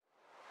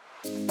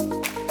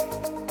Welcome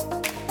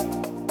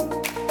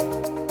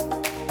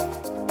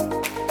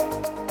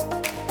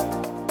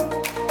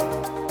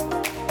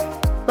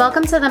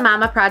to the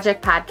Mama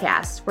Project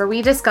podcast, where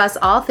we discuss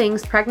all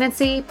things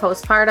pregnancy,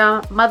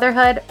 postpartum,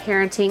 motherhood,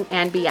 parenting,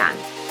 and beyond.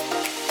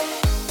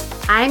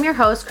 I am your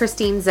host,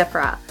 Christine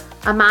Zifra,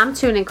 a mom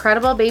to an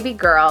incredible baby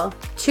girl,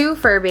 2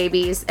 fur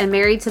babies, and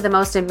married to the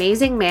most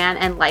amazing man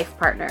and life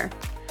partner.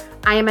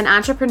 I am an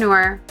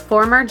entrepreneur,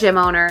 former gym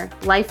owner,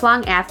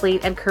 lifelong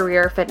athlete, and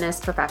career fitness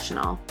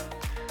professional.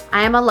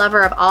 I am a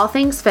lover of all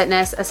things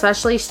fitness,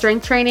 especially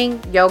strength training,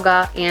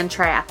 yoga, and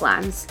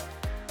triathlons.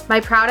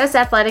 My proudest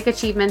athletic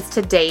achievements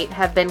to date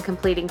have been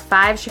completing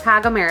 5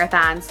 Chicago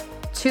marathons,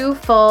 2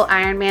 full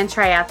Ironman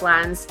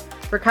triathlons,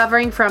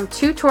 recovering from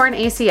 2 torn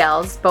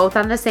ACLs, both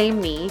on the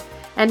same knee,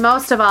 and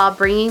most of all,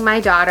 bringing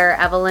my daughter,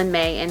 Evelyn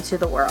May, into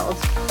the world.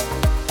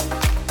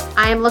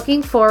 I am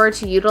looking forward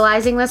to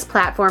utilizing this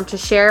platform to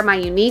share my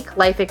unique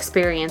life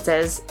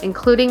experiences,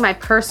 including my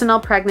personal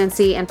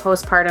pregnancy and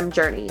postpartum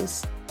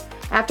journeys.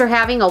 After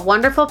having a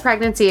wonderful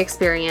pregnancy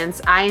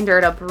experience, I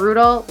endured a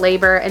brutal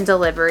labor and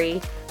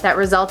delivery that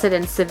resulted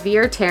in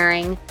severe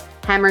tearing,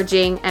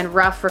 hemorrhaging, and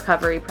rough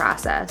recovery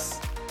process.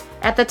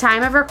 At the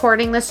time of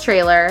recording this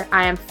trailer,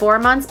 I am 4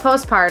 months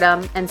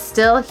postpartum and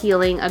still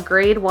healing a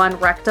grade 1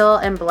 rectal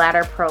and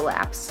bladder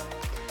prolapse.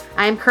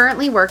 I am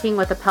currently working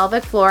with a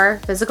pelvic floor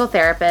physical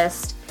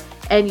therapist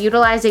and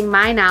utilizing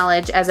my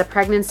knowledge as a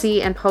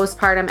pregnancy and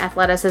postpartum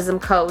athleticism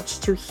coach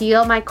to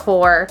heal my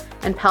core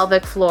and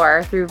pelvic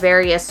floor through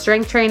various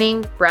strength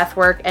training, breath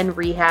work, and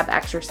rehab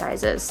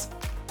exercises.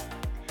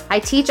 I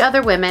teach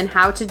other women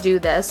how to do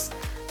this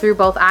through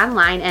both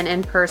online and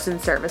in-person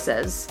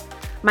services.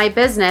 My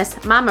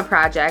business, Mama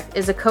Project,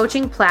 is a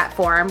coaching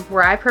platform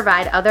where I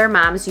provide other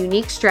moms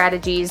unique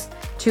strategies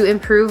to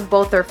improve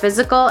both their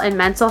physical and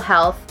mental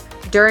health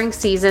during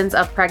seasons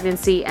of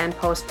pregnancy and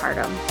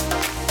postpartum.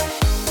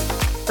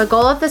 The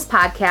goal of this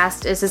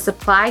podcast is to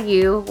supply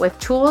you with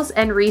tools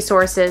and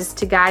resources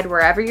to guide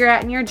wherever you're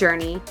at in your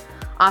journey,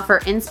 offer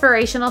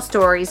inspirational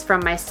stories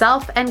from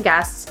myself and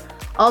guests,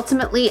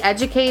 ultimately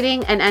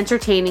educating and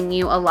entertaining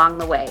you along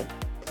the way.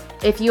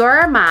 If you are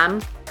a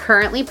mom,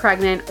 currently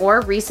pregnant,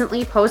 or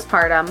recently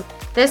postpartum,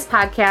 this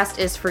podcast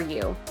is for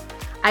you.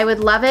 I would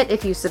love it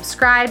if you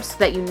subscribe so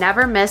that you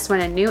never miss when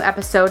a new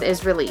episode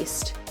is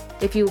released.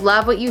 If you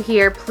love what you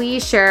hear,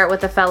 please share it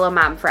with a fellow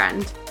mom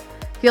friend.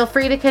 Feel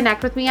free to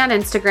connect with me on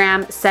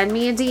Instagram, send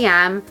me a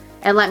DM,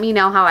 and let me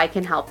know how I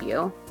can help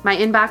you. My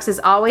inbox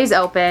is always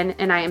open,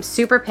 and I am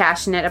super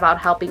passionate about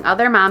helping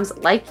other moms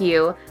like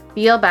you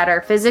feel better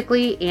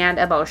physically and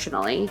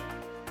emotionally.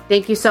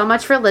 Thank you so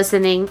much for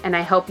listening, and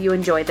I hope you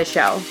enjoy the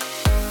show.